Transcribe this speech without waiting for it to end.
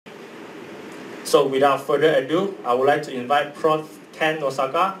So without further ado, I would like to invite Prof. Ken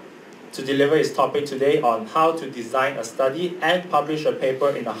Nosaka to deliver his topic today on how to design a study and publish a paper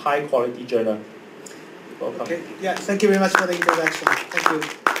in a high-quality journal. Welcome. Okay. Yeah, thank you very much for the introduction. Thank you.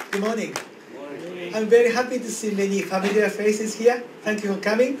 Good morning. Good morning. I'm very happy to see many familiar faces here. Thank you for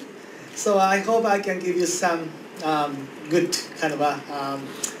coming. So I hope I can give you some good kind of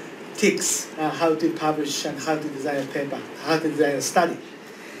tips how to publish and how to design a paper, how to design a study.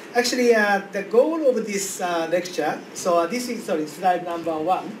 Actually, the goal of this lecture, so this is slide number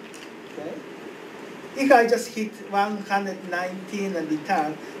 1. Okay. If I just hit 119 and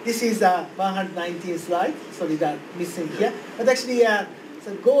return, this is a 119 slide, so that missing here. But actually,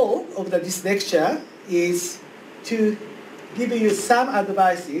 the goal of this lecture is to give you some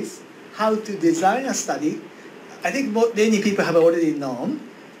advices how to design a study. I think many people have already known,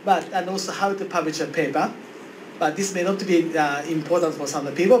 and also how to publish a paper. But this may not be important for some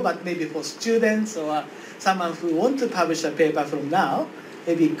people, but maybe for students or someone who want to publish a paper from now,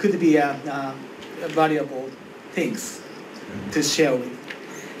 maybe it could be valuable things to share with.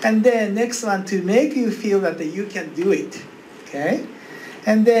 And then next one, to make you feel that you can do it, okay?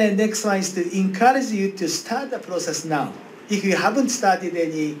 And then next one is to encourage you to start the process now. If you haven't started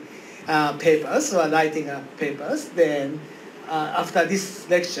any papers or writing papers, then after this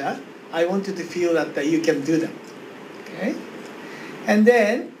lecture, I want you to feel that you can do them, okay? And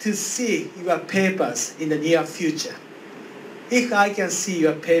then to see your papers in the near future. If I can see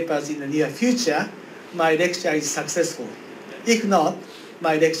your papers in the near future, my lecture is successful. If not,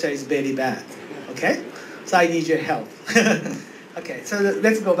 my lecture is very bad, okay? So I need your help. Okay, so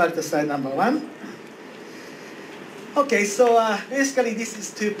let's go back to slide number 1. Okay, so basically this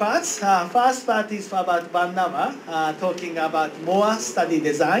is 2 parts. First part is for about 1 hour, talking about more study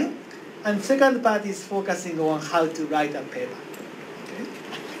design. And second part is focusing on how to write a paper. Okay.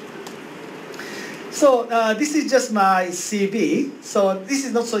 So this is just my CV. So this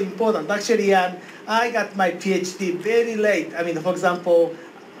is not so important. Actually, I got my PhD very late. I mean, for example,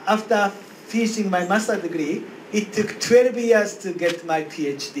 after finishing my master's degree, it took 12 years to get my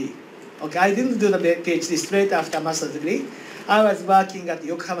PhD. Okay, I didn't do the PhD straight after master's degree. I was working at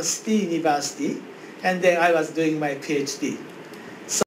Yokohama City University, and then I was doing my PhD.